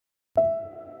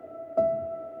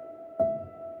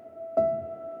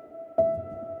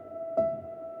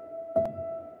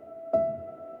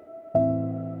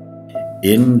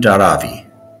In Dharavi,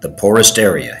 the poorest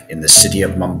area in the city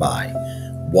of Mumbai,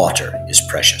 water is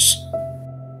precious.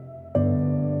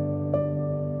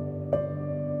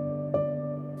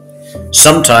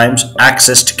 Sometimes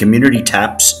access to community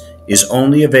taps is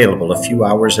only available a few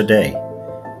hours a day,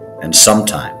 and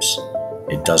sometimes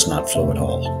it does not flow at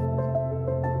all.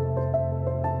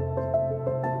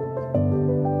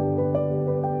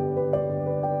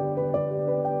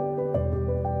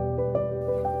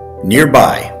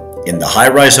 Nearby, in the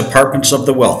high-rise apartments of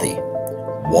the wealthy,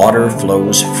 water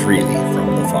flows freely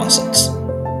from the faucets.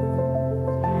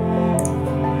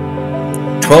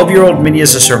 12-year-old Minnie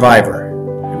is a survivor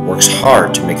and works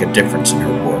hard to make a difference in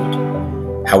her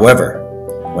world. However,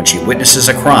 when she witnesses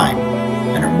a crime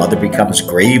and her mother becomes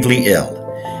gravely ill,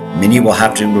 Minnie will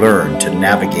have to learn to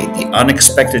navigate the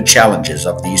unexpected challenges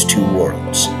of these two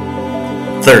worlds.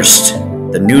 Thirst,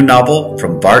 the new novel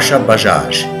from Varsha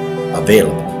Bajaj,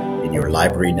 available in your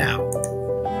library now.